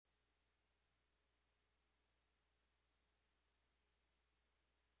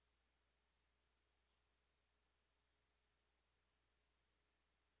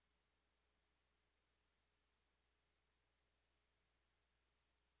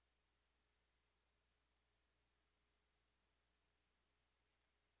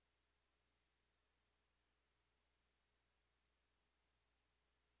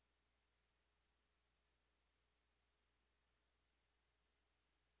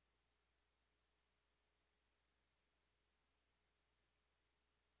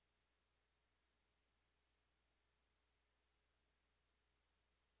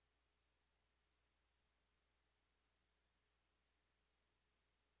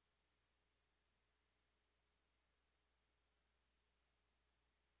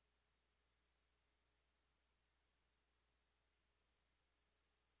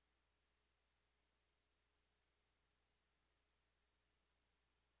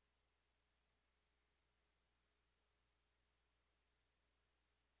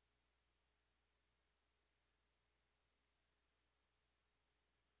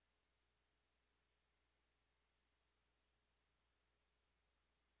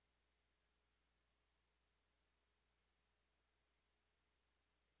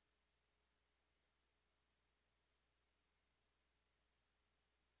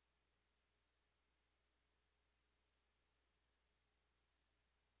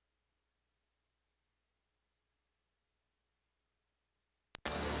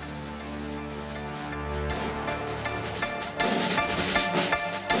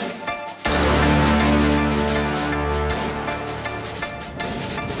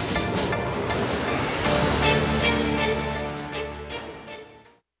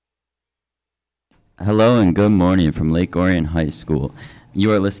Hello and good morning from Lake Orion High School.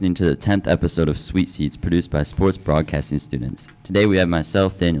 You are listening to the 10th episode of Sweet Seats produced by sports broadcasting students. Today we have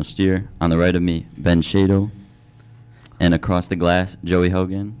myself, Daniel Stier, on the right of me, Ben Shado, and across the glass, Joey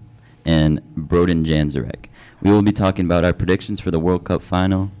Hogan, and Broden Janzarek. We will be talking about our predictions for the World Cup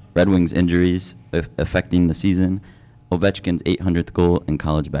final, Red Wings injuries affecting the season, Ovechkin's 800th goal, and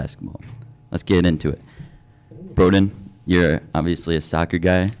college basketball. Let's get into it. Broden, you're obviously a soccer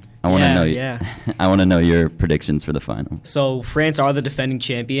guy. I want to know. I want to know your predictions for the final. So France are the defending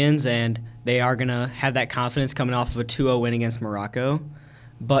champions, and they are gonna have that confidence coming off of a 2-0 win against Morocco.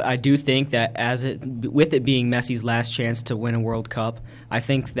 But I do think that with it being Messi's last chance to win a World Cup, I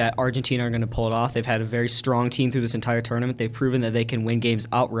think that Argentina are going to pull it off. They've had a very strong team through this entire tournament. They've proven that they can win games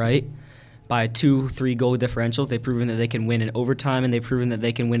outright by 2-3 goal differentials. They've proven that they can win in overtime, and they've proven that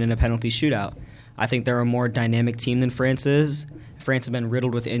they can win in a penalty shootout. I think they're a more dynamic team than France is. France has been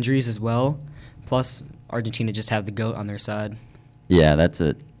riddled with injuries as well. Plus, Argentina just have the GOAT on their side. Yeah,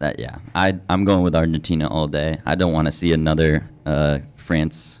 I'm going with Argentina all day. I don't want to see another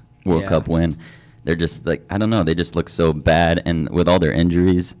France World Cup win. They're just I don't know. They just look so bad, and with all their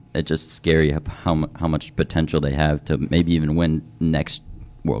injuries, it's just scary how much potential they have to maybe even win next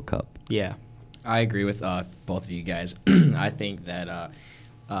World Cup. Yeah, I agree with both of you guys. I think that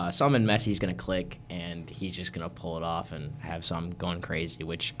some in Messi's going to click, and he's just going to pull it off and have some going crazy,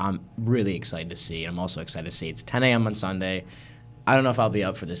 which I'm really excited to see. I'm also excited to see it's 10 a.m. on Sunday. I don't know if I'll be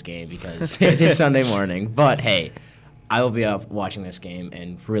up for this game because it is Sunday morning, but hey, I will be up watching this game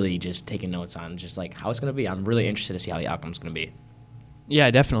and really just taking notes on just how it's going to be. I'm really interested to see how the outcome's going to be.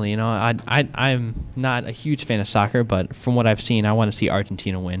 Yeah, definitely. I'm not a huge fan of soccer, but from what I've seen, I want to see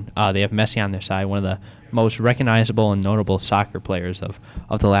Argentina win. They have Messi on their side, one of the most recognizable and notable soccer players of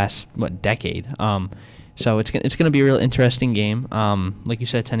the last decade. So it's going to be a real interesting game. Like you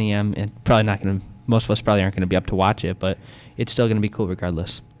said, 10 a.m. And probably not going to. Most of us probably aren't going to be up to watch it, but it's still going to be cool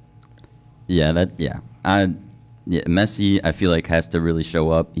regardless. Messi, I feel like, has to really show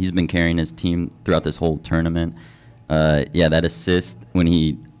up. He's been carrying his team throughout this whole tournament. That assist when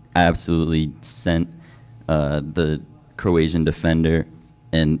he absolutely sent the Croatian defender,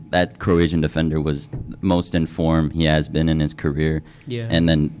 and that Croatian defender was most in form he has been in his career. Yeah. And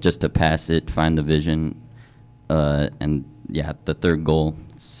then just to pass it, find the vision, the third goal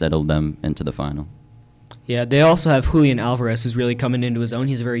settled them into the final. Yeah, they also have Julian Alvarez, who's really coming into his own.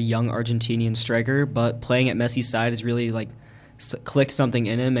 He's a very young Argentinian striker, but playing at Messi's side has really clicked something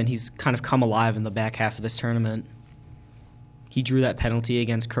in him, and he's kind of come alive in the back half of this tournament. He drew that penalty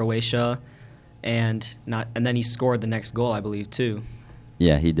against Croatia, and then he scored the next goal, I believe, too.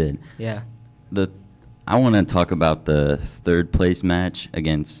 Yeah, he did. Yeah. I want to talk about the third place match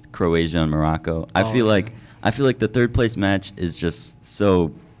against Croatia and Morocco. I feel like the third place match is just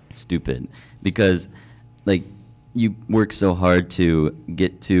so stupid because you work so hard to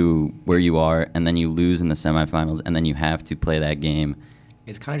get to where you are, and then you lose in the semifinals, and then you have to play that game.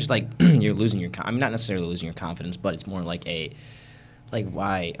 It's kind of just you're losing your not necessarily losing your confidence, but it's more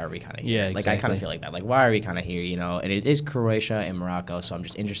why are we kind of here? Yeah, exactly. I kind of feel like that. Why are we kind of here, And it is Croatia and Morocco, so I'm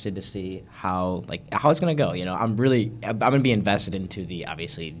just interested to see how it's going to go, I'm going to be invested into the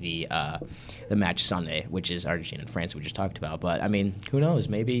match Sunday, which is Argentina and France we just talked about. But, who knows?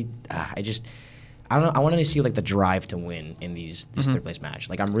 Maybe I don't know. I want to see the drive to win in this third place match.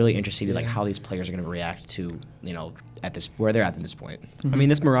 I'm really interested in how these players are going to react to where they're at this point. Mm-hmm.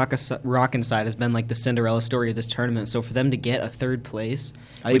 This Moroccan side has been the Cinderella story of this tournament. So for them to get a third place,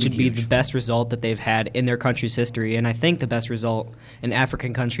 which would be the best result that they've had in their country's history, and I think the best result an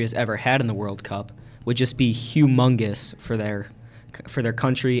African country has ever had in the World Cup, would just be humongous for their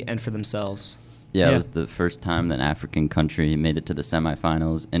country and for themselves. Yeah, it was the first time that an African country made it to the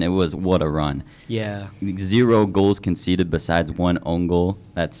semifinals, and it was what a run. Yeah. 0 goals conceded besides 1 own goal.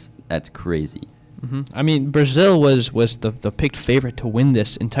 That's crazy. Mm-hmm. Brazil was the picked favorite to win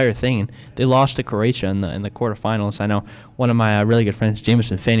this entire thing, and they lost to Croatia in the quarterfinals. I know one of my really good friends,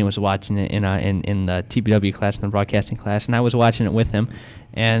 Jameson Fanning, was watching it in the TBW class, in the broadcasting class, and I was watching it with him.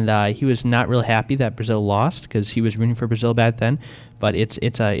 And he was not real happy that Brazil lost because he was rooting for Brazil back then. But it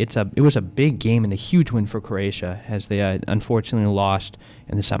was a big game and a huge win for Croatia as they unfortunately lost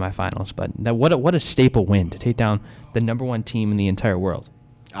in the semifinals. But what a staple win to take down the number one team in the entire world.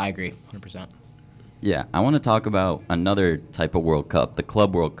 I agree, 100%. Yeah, I want to talk about another type of World Cup, the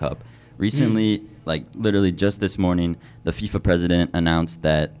Club World Cup. Recently, literally just this morning, the FIFA president announced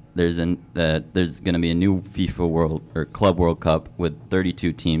that there's going to be a new FIFA Club World Cup with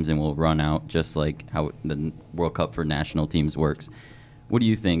 32 teams, and will run out just like how the World Cup for national teams works. What do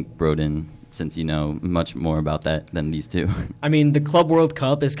you think, Broden, since you know much more about that than these two? I mean, the Club World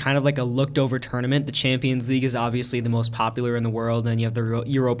Cup is kind of like a looked-over tournament. The Champions League is obviously the most popular in the world, and you have the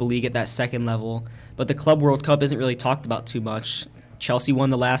Europa League at that second level. But the Club World Cup isn't really talked about too much. Chelsea won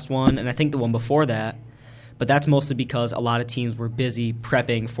the last one, and I think the one before that. But that's mostly because a lot of teams were busy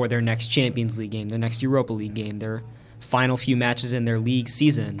prepping for their next Champions League game, their next Europa League game, their final few matches in their league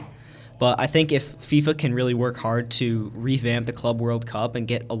season. But I think if FIFA can really work hard to revamp the Club World Cup and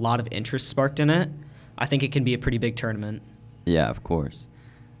get a lot of interest sparked in it, I think it can be a pretty big tournament. Yeah, of course.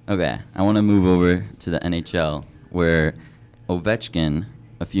 Okay, I want to move over to the NHL, where Ovechkin,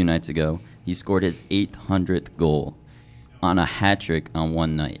 a few nights ago, he scored his 800th goal on a hat trick on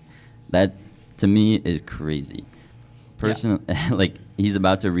one night. That, to me, is crazy. Personally, like, he's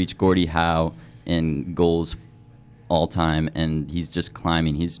about to reach Gordie Howe in goals all time, and he's just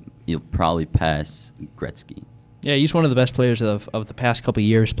climbing. He'll probably pass Gretzky. Yeah, he's one of the best players of the past couple of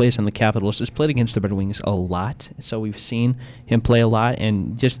years. Plays on the Capitals. Has played against the Red Wings a lot, so we've seen him play a lot.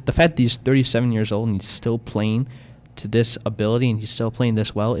 And just the fact that he's 37 years old and he's still playing to this ability and he's still playing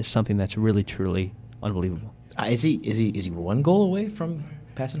this well is something that's really, truly unbelievable. Is he one goal away from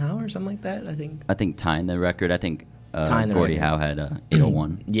passing Howe or something like that? I think tying the record. I think Gordie Gordie Howe had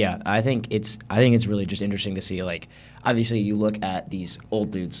 801. Yeah, I think it's really just interesting to see. Like, obviously, you look at these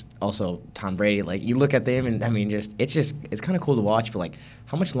old dudes. Also, Tom Brady. Like, you look at them, and I mean, it's kind of cool to watch. But like,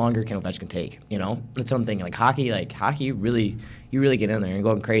 how much longer can Ovechkin take? You know, that's what I'm thinking. Like hockey, you really get in there and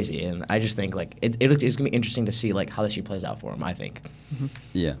going crazy. And I just think like it's gonna be interesting to see like how this year plays out for him. I think. Mm-hmm.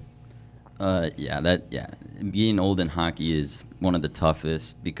 Yeah. Being old in hockey is one of the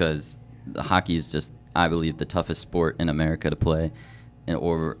toughest because hockey is just, I believe, the toughest sport in America to play, and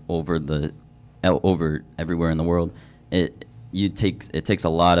over everywhere in the world. It takes a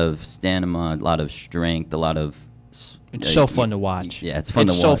lot of stamina, a lot of strength, a lot of. It's so fun to watch. Yeah, it's fun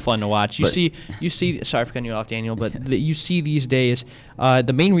to watch. It's so fun to watch. You see. Sorry for cutting you off, Daniel, but you see these days.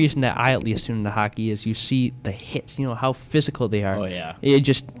 The main reason that I at least tune into hockey is you see the hits. You know how physical they are. Oh yeah. It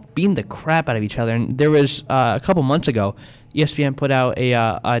just beating the crap out of each other. And there was a couple months ago, ESPN put out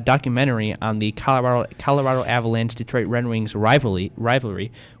a documentary on the Colorado Avalanche Detroit Red Wings rivalry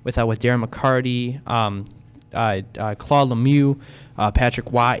with Darren McCarty, Claude Lemieux,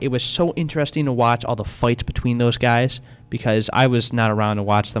 Patrick Watt. It was so interesting to watch all the fights between those guys because I was not around to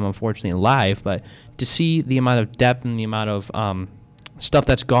watch them, unfortunately, live. But to see the amount of depth and the amount of stuff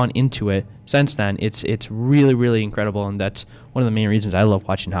that's gone into it since then, it's really, really incredible, and that's one of the main reasons I love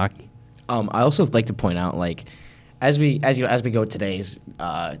watching hockey. I also like to point out, like, as we go today's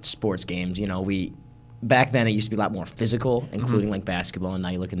sports games, you know, back then it used to be a lot more physical, including like basketball, and now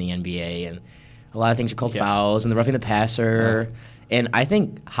you look in the NBA and a lot of things are called fouls and the roughing the passer. Yeah. And I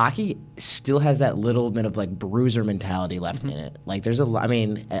think hockey still has that little bit of like bruiser mentality left in it. Like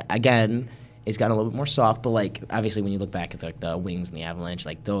again, it's gotten a little bit more soft, but like obviously when you look back at like the Wings and the Avalanche,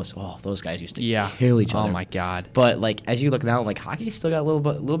 like those guys used to kill each other. Oh my God! But like as you look now, like hockey's still got a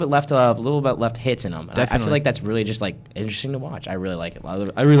little bit left hits in them. And I feel like that's really just like interesting to watch. I really like it.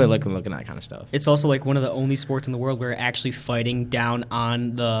 I really like looking at that kind of stuff. It's also like one of the only sports in the world where actually fighting down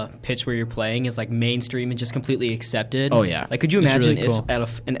on the pitch where you're playing is like mainstream and just completely accepted. Oh yeah. Like could you imagine really cool. if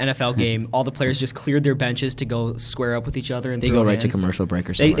at an NFL game all the players just cleared their benches to go square up with each other and they throw go right hands? to commercial break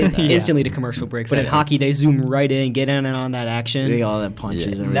or something like that. Instantly to commercial break. But in hockey, they zoom right in, get in and on that action. They got all that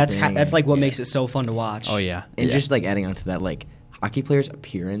punches and everything. That's like what makes it so fun to watch. Oh yeah. And just like adding on to that, like hockey players'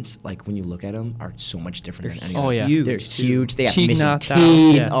 appearance, like when you look at them, are so much different than anyone. Oh yeah. Huge. They're huge. They have Cheek missing knocked teeth.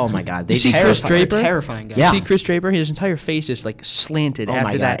 out, yeah. Oh my God. You see Chris Draper? Terrifying guys. Yeah. See Chris Draper? His entire face is like slanted Oh after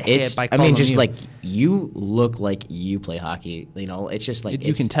my God. that hit by Claude just Lemieux. like you look like you play hockey. You know, it's just like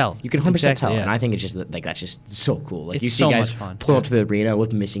You can tell. You can 100% Exactly, tell, yeah. and I think it's just like that's just so cool. Like It's you see so guys much fun, pull up yeah. to the arena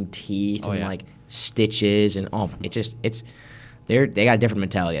with missing teeth and yeah. like stitches and they got a different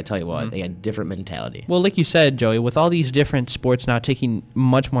mentality. I tell you what, they got a different mentality. Well, like you said, Joey, with all these different sports now taking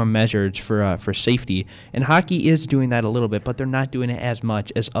much more measures for safety, and hockey is doing that a little bit, but they're not doing it as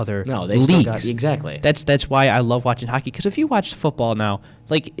much as other No, they leagues. still got exactly. That's why I love watching hockey, because if you watch football now,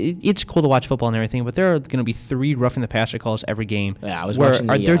 like it's cool to watch football and everything, but there are going to be 3 roughing the passer calls every game. Yeah, I was watching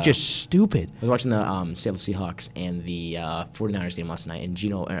they're just stupid. I was watching the Seattle Seahawks and the 49ers game last night, and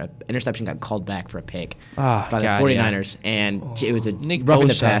Gino interception got called back for a pick by the 49ers, and it was a Nick roughing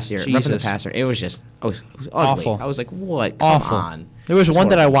the Bosa, passer. Roughing the Jesus. passer. It was just it was ugly. Awful. I was like, what? Come Awful. on. There was It's one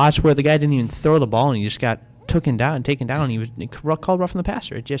that I horrible. watched where the guy didn't even throw the ball and he just got taken down, and he was called roughing the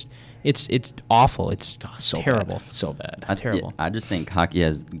passer. It's awful. It's So terrible. bad. So bad. Terrible. I just think hockey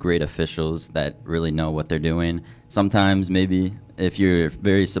has great officials that really know what they're doing. Sometimes maybe if you're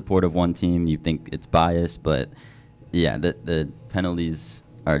very supportive of one team, you think it's biased, but Yeah, the penalties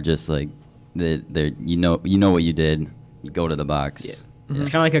are just like they're you know what you did. You go to the box. Yeah. Mm-hmm. It's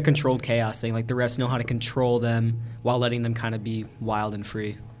kind of like a controlled chaos thing. Like the refs know how to control them while letting them kind of be wild and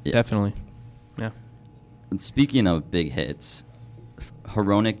free. Yeah. Definitely. Yeah. And speaking of big hits,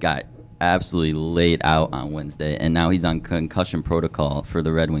 Hronek got absolutely laid out on Wednesday, and now he's on concussion protocol for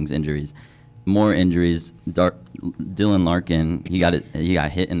the Red Wings injuries. More injuries. Dylan Larkin, he got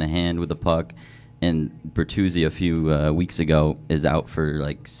hit in the hand with a puck, and Bertuzzi a few weeks ago is out for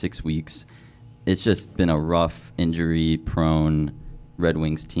like 6 weeks. It's just been a rough, injury-prone Red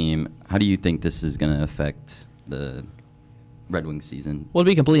Wings team. How do you think this is going to affect the Red Wings season? Well, to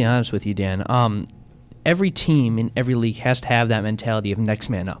be completely honest with you, Dan, every team in every league has to have that mentality of next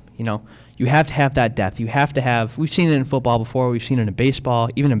man up. You know, you have to have that depth. You have to have. We've seen it in football before. We've seen it in baseball,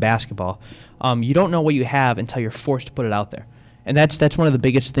 even in basketball. You don't know what you have until you're forced to put it out there. And that's one of the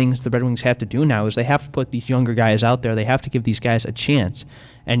biggest things the Red Wings have to do now is they have to put these younger guys out there. They have to give these guys a chance.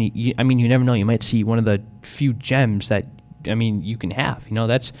 And you never know. You might see one of the few gems that you can have. You know,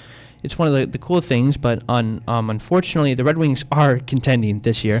 it's one of the cool things. But unfortunately, the Red Wings are contending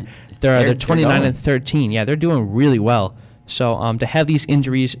this year. They're 29-13. Yeah, they're doing really well. So to have these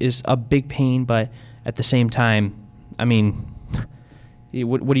injuries is a big pain. But at the same time, what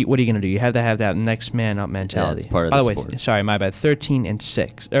are you going to do? You have to have that next man up mentality. Yeah, it's part of By the the way, sport. sorry, my bad.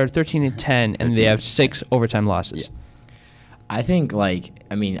 13-6 or 13-10, and they have 6 overtime losses. Yeah. I think,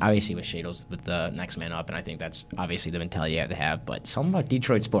 obviously with Shadow's with the next man up, and I think that's obviously the mentality you have to have. But something about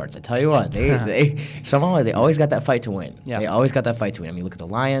Detroit sports, I tell you what, they always got that fight to win. Yeah. They always got that fight to win. Look at the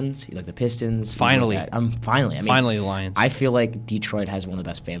Lions, you look at the Pistons. Finally. Finally The Lions. I feel like Detroit has one of the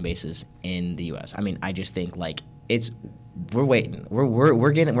best fan bases in the U.S. I just think we're waiting. We're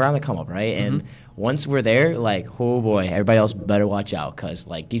on the come up, right? Mm-hmm. And once we're there, oh boy, everybody else better watch out because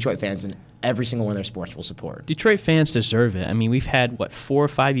Detroit fans in every single one of their sports will support. Detroit fans deserve it. We've had, 4 or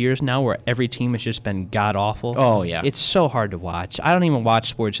 5 years now where every team has just been god-awful. Oh, yeah. It's so hard to watch. I don't even watch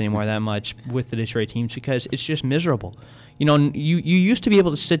sports anymore that much with the Detroit teams because it's just miserable. You know, you used to be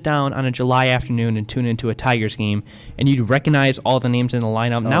able to sit down on a July afternoon and tune into a Tigers game, and you'd recognize all the names in the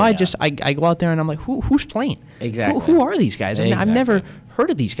lineup. Now yeah. I go out there and I'm like, who's playing? Exactly. Who are these guys? I've never Exactly.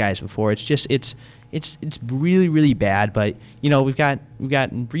 heard of these guys before. It's just it's really, really bad. But we've got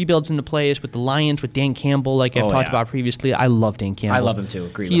rebuilds into place with the Lions with Dan Campbell, like I've talked about previously. I love Dan Campbell. I love him too.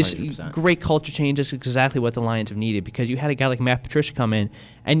 Agree. He's 100%. great culture change. That's exactly what the Lions have needed because you had a guy like Matt Patricia come in,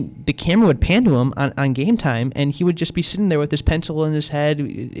 and the camera would pan to him on game time, and he would just be sitting there with his pencil in his head,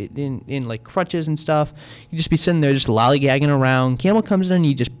 in like crutches and stuff. He'd just be sitting there just lollygagging around. Campbell comes in and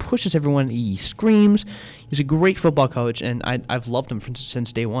he just pushes everyone. He screams. He's a great football coach, and I've loved him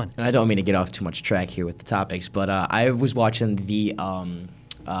since day one. And I don't mean to get off too much track here with the topics, but I was watching the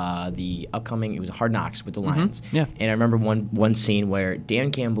upcoming, it was Hard Knocks with the Lions. Yeah. And I remember one scene where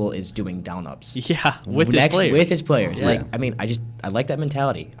Dan Campbell is doing down-ups. Yeah, with his players. Like, Yeah. I like that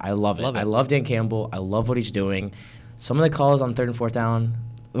mentality. I love it. Love it. I love Dan Campbell. I love what he's doing. Some of the calls on 3rd and 4th down,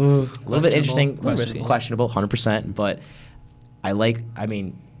 a little bit interesting, questionable, 100%. But I like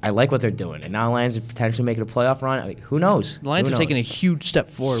what they're doing. And now Lions are potentially making a playoff run. Who knows? The Lions Who are taking a knows? huge step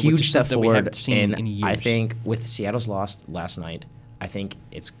forward. Huge with the step stuff that we forward. haven't seen in years. I think with Seattle's loss last night, I think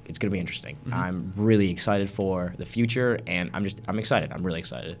it's going to be interesting. Mm-hmm. I'm really excited for the future, and I'm excited. I'm really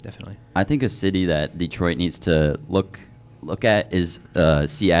excited. Definitely. I think a city that Detroit needs to look at is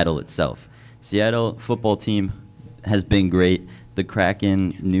Seattle itself. Seattle football team has been great. The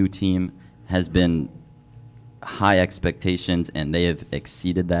Kraken new team has been high expectations, and they have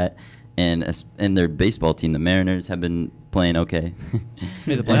exceeded that. And their baseball team, the Mariners, have been playing okay.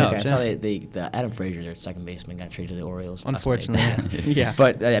 Made the playoffs. I saw the Adam Frazier, their second baseman, got traded to the Orioles. last night. Unfortunately. Yeah.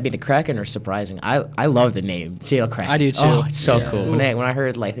 But the Kraken are surprising. I love the name Seattle Kraken. I do, too. Oh, it's so Yeah. cool. When I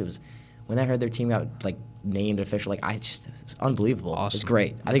heard their team got named official, it was unbelievable. Awesome. It's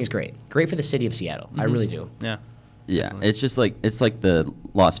great. I think it's great. Great for the city of Seattle. I really do. Yeah. Yeah, Definitely. it's just like the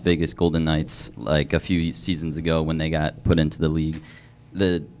Las Vegas Golden Knights a few seasons ago when they got put into the league.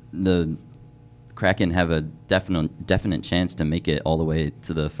 The Kraken have a definite chance to make it all the way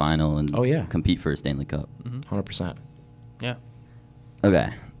to the final and compete for a Stanley Cup. 100%. Yeah. Okay,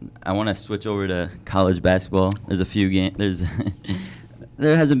 I want to switch over to college basketball. There's a few games.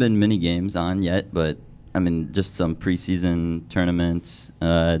 There hasn't been many games on yet, but just some preseason tournaments.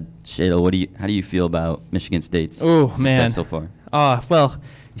 Shadle, how do you feel about Michigan State's success so far? Well,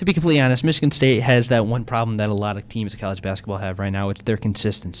 to be completely honest, Michigan State has that one problem that a lot of teams of college basketball have right now. It's their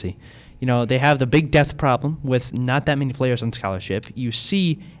consistency. They have the big depth problem with not that many players on scholarship. You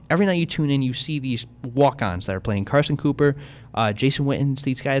see, every night you tune in, you see these walk-ons that are playing. Carson Cooper, Jason Wittens,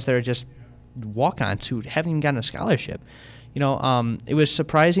 these guys that are just walk-ons who haven't even gotten a scholarship. It was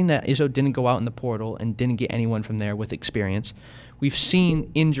surprising that Izzo didn't go out in the portal and didn't get anyone from there with experience. We've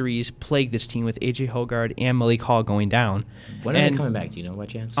seen injuries plague this team with A.J. Hogard and Malik Hall going down. When are they coming back? Do you know by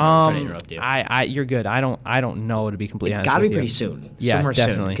chance? Sorry to interrupt you. You're good. I don't know, to be completely honest. It's got to be with pretty you. soon. Yeah, Somewhere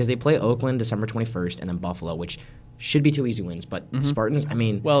definitely. soon. Because they play Oakland December 21st and then Buffalo, which should be 2 easy wins. But Spartans, I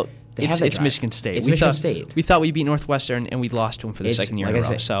mean, well, they have that it's drive. Michigan State. It's Michigan State. We thought we beat Northwestern and we lost to them for the second year in a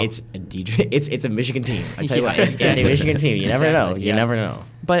row. Said, So it's a Michigan team. I tell you what, it's a Michigan team. You never know. You never know.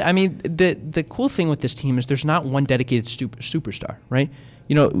 But I mean, the cool thing with this team is there's not one dedicated superstar, right?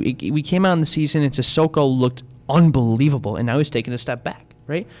 We came out in the season and Sissoko looked unbelievable, and now he's taking a step back,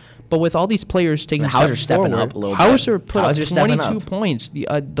 right? But with all these players taking a step Hauser stepping forward, up a little bit. Hauser put Hauser up stepping 22 up. points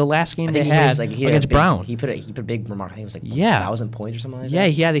the last game I they think had he against Brown. He put a big remark. I think it was like 1,000 points or something like that. Yeah,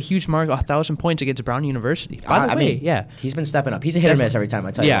 he had a huge mark, 1,000 points against Brown University. By the way, he's been stepping up. He's a hit or miss every time.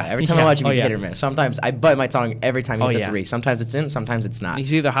 I tell you that. Every time I watch him, he's a hit or miss. Sometimes I bite my tongue every time he hits a three. Sometimes it's in, sometimes it's not.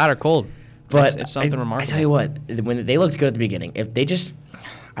 He's either hot or cold. But it's something remarkable. I tell you what, when they looked good at the beginning, if they just,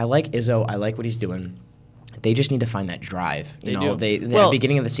 I like Izzo, I like what he's doing. They just need to find that drive. At the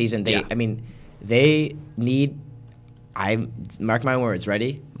beginning of the season, they need. I mark my words.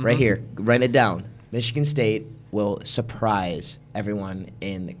 Ready? Right here. Write it down. Michigan State will surprise everyone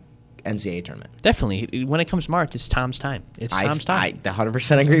in the NCAA tournament. Definitely. When it comes March, it's Tom's time. It's Tom's time. I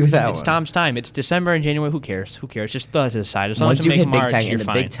 100% agree with that one. It's Tom's time. It's December and January. Who cares? Just throw it to the side. As long Once as you make hit March, Big Ten, you're and the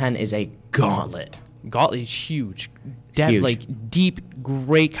fine. Big Ten is a gauntlet. Gauntlet is huge. Huge. Like deep,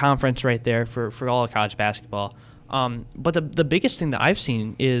 great conference right there for all of college basketball. But the biggest thing that I've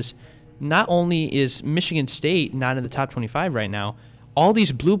seen is not only is Michigan State not in the top 25 right now, all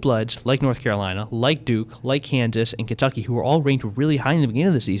these blue bloods like North Carolina, like Duke, like Kansas, and Kentucky, who are all ranked really high in the beginning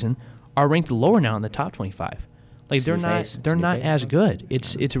of the season, are ranked lower now in the top 25. Like they're not as good.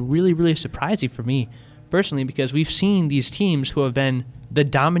 It's really, really surprising for me personally, because we've seen these teams who have been the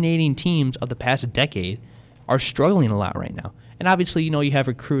dominating teams of the past decade are struggling a lot right now. And obviously, you have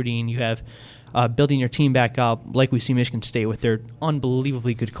recruiting, you have building your team back up, like we see Michigan State with their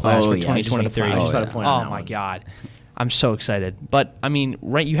unbelievably good class for 2023. Oh my God. I'm so excited. But, I mean,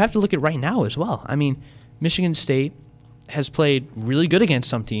 you have to look at right now as well. I mean, Michigan State has played really good against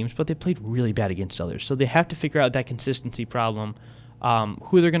some teams, but they played really bad against others. So they have to figure out that consistency problem,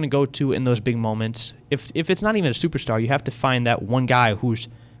 who they're going to go to in those big moments. If it's not even a superstar, you have to find that one guy who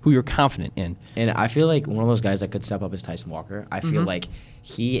you're confident in. And I feel like one of those guys that could step up is Tyson Walker. I feel like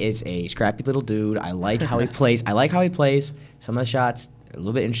he is a scrappy little dude. I like how he plays. Some of the shots are a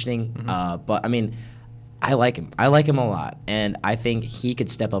little bit interesting. But, I mean, I like him. I like him a lot. And I think he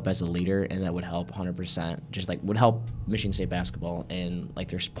could step up as a leader, and that would help 100%. Just, would help Michigan State basketball and,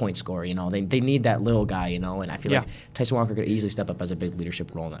 their point score. They need that little guy, and I feel like Tyson Walker could easily step up as a big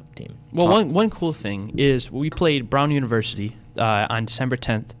leadership role in that team. Well, one cool thing is we played Brown University on December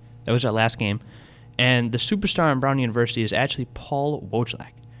 10th. That was our last game. And the superstar on Brown University is actually Paul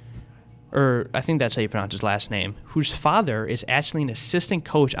Wojlak. Or I think that's how you pronounce his last name, whose father is actually an assistant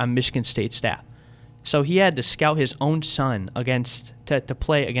coach on Michigan State staff. So he had to scout his own son to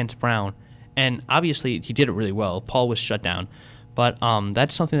play against Brown. And obviously he did it really well. Paul was shut down. But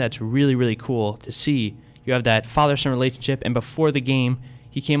that's something that's really, really cool to see. You have that father-son relationship. And before the game,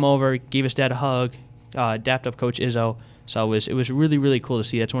 he came over, gave his dad a hug, dapped up Coach Izzo. So it was really, really cool to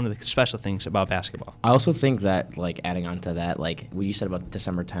see. That's one of the special things about basketball. I also think that, adding on to that, what you said about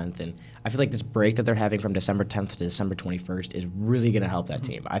December 10th, and I feel like this break that they're having from December 10th to December 21st is really going to help that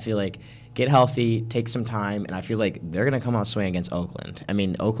team. I feel like get healthy, take some time, and I feel like they're going to come out swinging against Oakland. I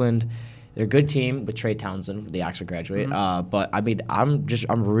mean, Oakland, they're a good team with Trey Townsend, the Oxford graduate. But I mean, I'm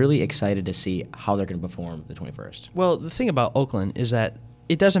really excited to see how they're going to perform the 21st. Well, the thing about Oakland is that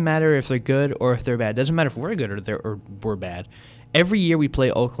it doesn't matter if they're good or if they're bad. It doesn't matter if we're good or we're bad. Every year we play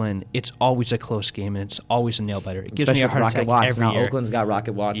Oakland, it's always a close game, and it's always a nail-biter. It gives Especially me a with heart Rocket attack Watts. every Now year. Oakland's got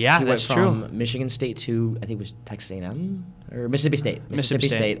Rocket Watts. Yeah, he that's went from true. Michigan State to, I think it was Texas A&M or Mississippi State. Mississippi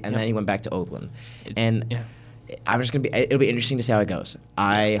State, and then he went back to Oakland. I'm just going to be – it'll be interesting to see how it goes.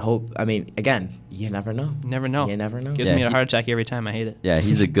 I hope – I mean, again, you never know. Never know. You never know. Gives me a heart attack every time. I hate it. Yeah,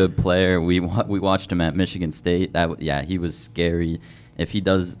 he's a good player. We watched him at Michigan State. He was scary. If he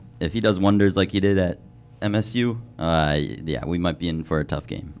does wonders like he did at MSU, we might be in for a tough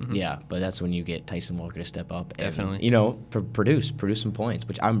game. Yeah, but that's when you get Tyson Walker to step up and Definitely. produce some points,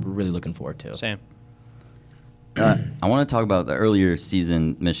 which I'm really looking forward to. Same. I want to talk about the earlier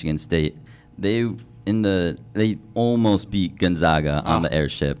season Michigan State. They almost beat Gonzaga on the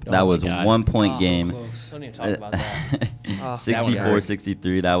airship. That was a 1 point game. So don't even talk about that.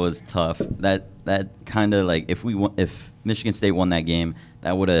 64-63. That was tough. That kind of if Michigan State won that game,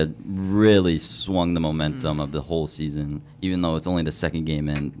 that would have really swung the momentum of the whole season. Even though it's only the second game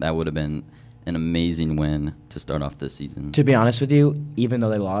in, that would have been an amazing win to start off this season. To be honest with you, even though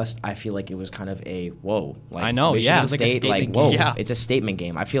they lost, I feel like it was kind of a whoa. Like, I know, Michigan yeah. It was like a State, statement whoa, game. Yeah. it's a statement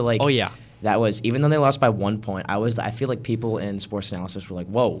game. I feel like that was, even though they lost by 1 point, I feel like people in sports analysis were like,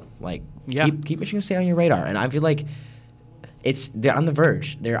 whoa, like keep Michigan State on your radar. And I feel like they're on the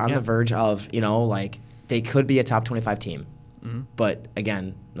verge. They're on the verge of, like they could be a top 25 team. Mm-hmm. But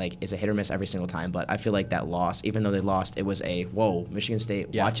again, like it's a hit or miss every single time. But I feel like that loss, even though they lost, it was a whoa, Michigan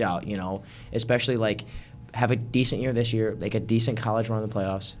State, watch out, especially like have a decent year this year, make a decent college run in the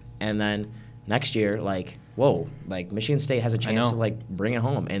playoffs, and then next year, like whoa, like Michigan State has a chance to like bring it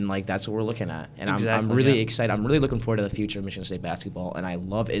home, and like that's what we're looking at. And I'm really excited. I'm really looking forward to the future of Michigan State basketball, and I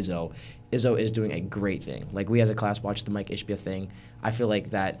love Izzo. Izzo is doing a great thing. Like we as a class watched the Mike Ishbia thing. I feel like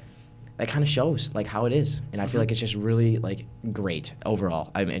that kind of shows like how it is, and I feel like it's just really like great overall.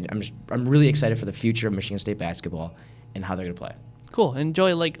 I mean, I'm really excited for the future of Michigan State basketball and how they're gonna play. Cool. And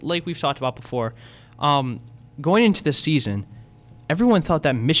Joey, like we've talked about before, going into this season, everyone thought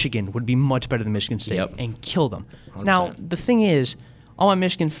that Michigan would be much better than Michigan State and kill them. 100%. Now the thing is, all my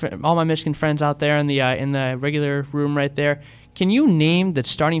Michigan friends out there in the regular room right there, can you name the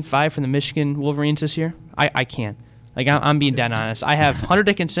starting five from the Michigan Wolverines this year? I can't. Like I'm being dead honest. I have Hunter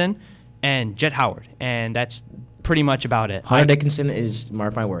Dickinson and Jet Howard, and that's pretty much about it. Hunter Dickinson is,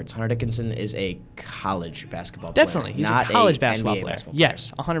 mark my words, Hunter Dickinson is a college basketball player. Definitely. He's not a college NBA basketball player.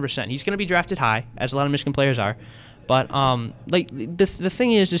 Yes, 100%. He's going to be drafted high, as a lot of Michigan players are. But like the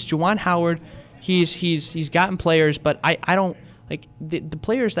thing is Juwan Howard, he's gotten players, but I don't like the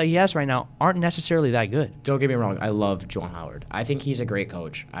players that he has right now aren't necessarily that good. Don't get me wrong, I love Juwan Howard. I think he's a great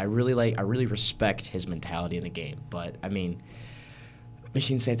coach. I really respect his mentality in the game. But I mean,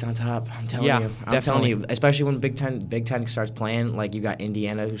 Michigan State's on top. I'm telling you. I'm telling you, especially when Big Ten starts playing. Like you got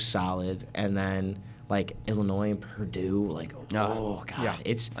Indiana, who's solid, and then like Illinois and Purdue. Like oh god,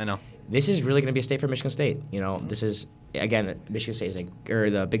 I know. This is really going to be a state for Michigan State. This is again, Michigan State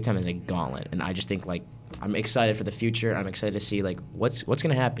the Big Ten is a gauntlet, and I just think like I'm excited for the future. I'm excited to see like what's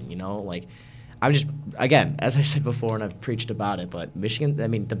going to happen. Like I'm just, again, as I said before, and I've preached about it, but Michigan, I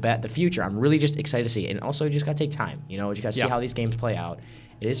mean, the future, I'm really just excited to see. And also, you just got to take time. You just got to see how these games play out.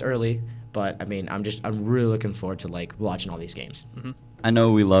 It is early, but, I mean, I'm really looking forward to, like, watching all these games. Mm-hmm. I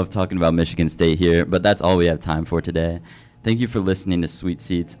know we love talking about Michigan State here, but that's all we have time for today. Thank you for listening to Sweet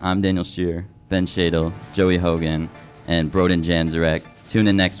Seats. I'm Daniel Shear, Ben Shadle, Joey Hogan, and Broden Janzarek. Tune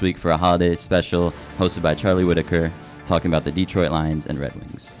in next week for a holiday special hosted by Charlie Whitaker, talking about the Detroit Lions and Red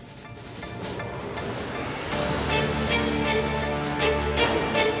Wings.